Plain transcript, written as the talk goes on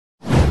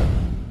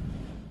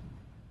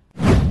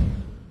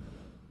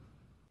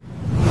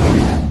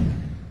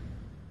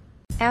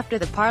After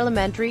the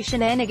parliamentary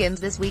shenanigans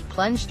this week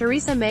plunged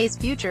Theresa May's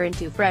future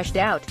into fresh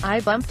doubt, I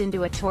bumped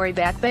into a Tory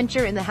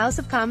backbencher in the House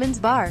of Commons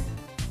bar.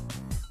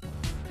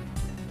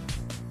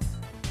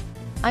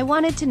 I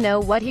wanted to know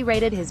what he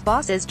rated his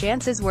boss's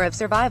chances were of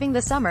surviving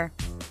the summer.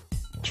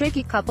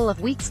 Tricky couple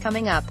of weeks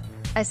coming up.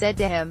 I said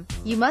to him,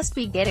 "You must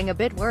be getting a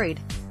bit worried."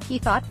 He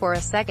thought for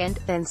a second,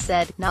 then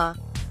said, "Nah.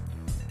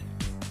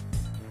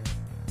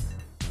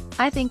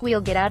 I think we'll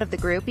get out of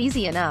the group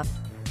easy enough.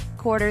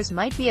 Quarters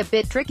might be a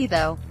bit tricky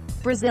though.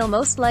 Brazil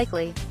most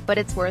likely, but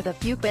it's worth a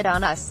few quid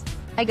on us."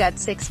 I got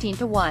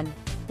 16-1.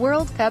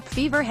 World Cup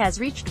fever has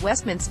reached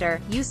Westminster,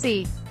 you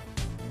see.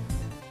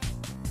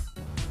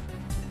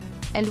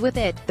 And with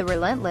it, the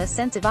relentless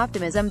sense of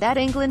optimism that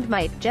England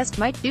might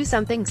do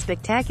something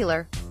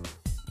spectacular.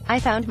 I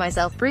found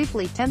myself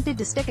briefly tempted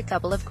to stick a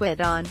couple of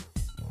quid on.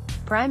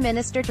 Prime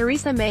Minister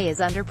Theresa May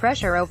is under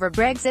pressure over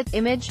Brexit,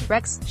 image,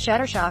 Rex,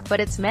 Shuttershock, but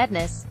it's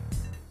madness.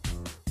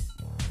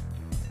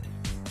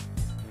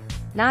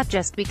 Not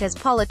just because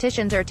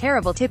politicians are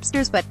terrible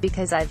tipsters, but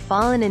because I've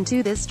fallen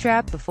into this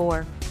trap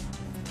before.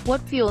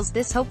 What fuels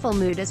this hopeful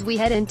mood as we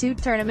head into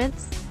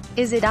tournaments?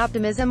 Is it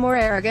optimism or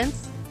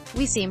arrogance?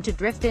 We seem to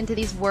drift into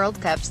these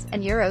World Cups,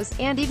 and Euros,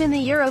 and even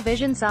the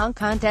Eurovision Song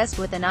Contest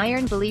with an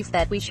iron belief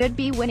that we should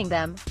be winning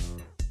them.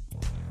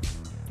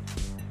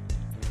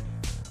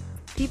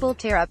 People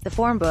tear up the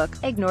form book,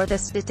 ignore the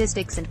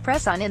statistics and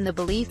press on in the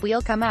belief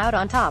we'll come out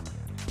on top.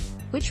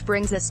 Which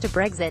brings us to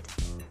Brexit.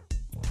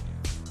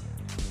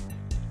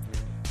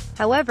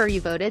 However you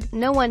voted,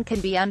 no one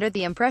can be under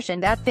the impression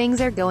that things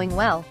are going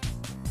well.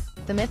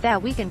 The myth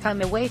that we can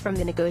come away from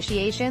the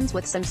negotiations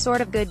with some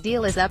sort of good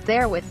deal is up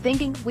there with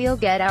thinking we'll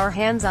get our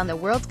hands on the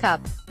World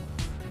Cup.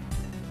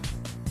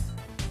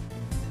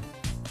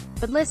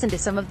 But listen to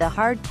some of the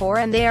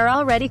hardcore and they are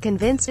already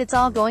convinced it's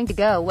all going to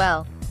go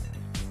well.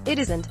 It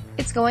isn't.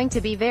 It's going to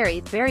be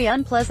very, very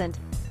unpleasant.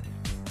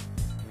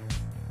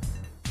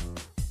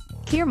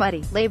 Keir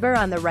Mudie, Labour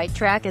on the right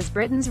track as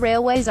Britain's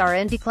railways are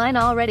in decline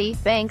already,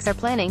 banks are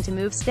planning to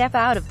move staff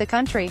out of the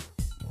country.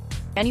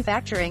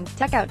 Manufacturing,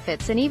 tech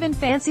outfits and even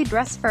fancy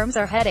dress firms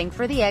are heading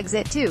for the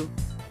exit too.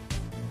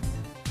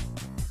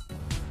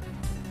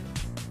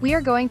 We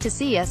are going to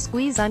see a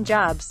squeeze on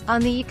jobs, on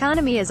the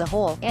economy as a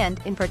whole,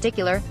 and, in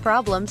particular,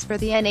 problems for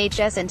the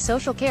NHS and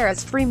social care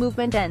as free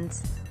movement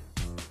ends.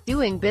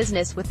 Doing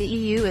business with the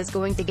EU is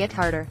going to get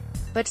harder.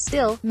 But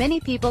still, many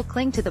people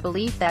cling to the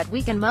belief that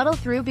we can muddle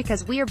through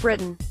because we are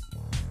Britain.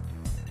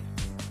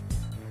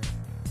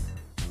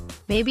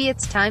 Maybe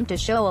it's time to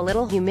show a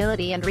little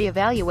humility and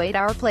reevaluate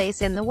our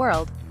place in the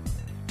world.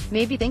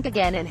 Maybe think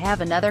again and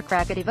have another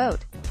crack at a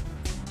vote.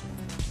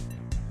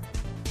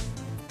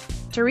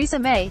 Theresa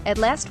May, at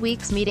last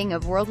week's meeting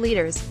of world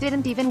leaders,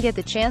 didn't even get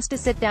the chance to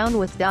sit down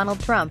with Donald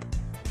Trump.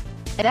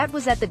 And that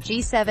was at the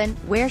G7,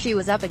 where she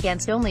was up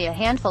against only a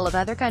handful of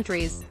other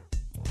countries.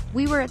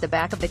 We were at the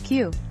back of the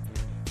queue.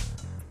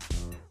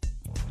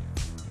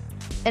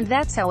 And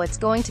that's how it's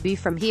going to be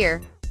from here.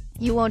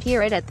 You won't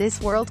hear it at this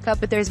World Cup,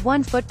 but there's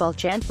one football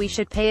chant we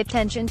should pay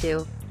attention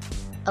to.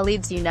 A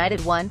Leeds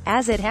United one.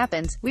 As it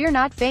happens, we're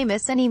not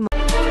famous anymore.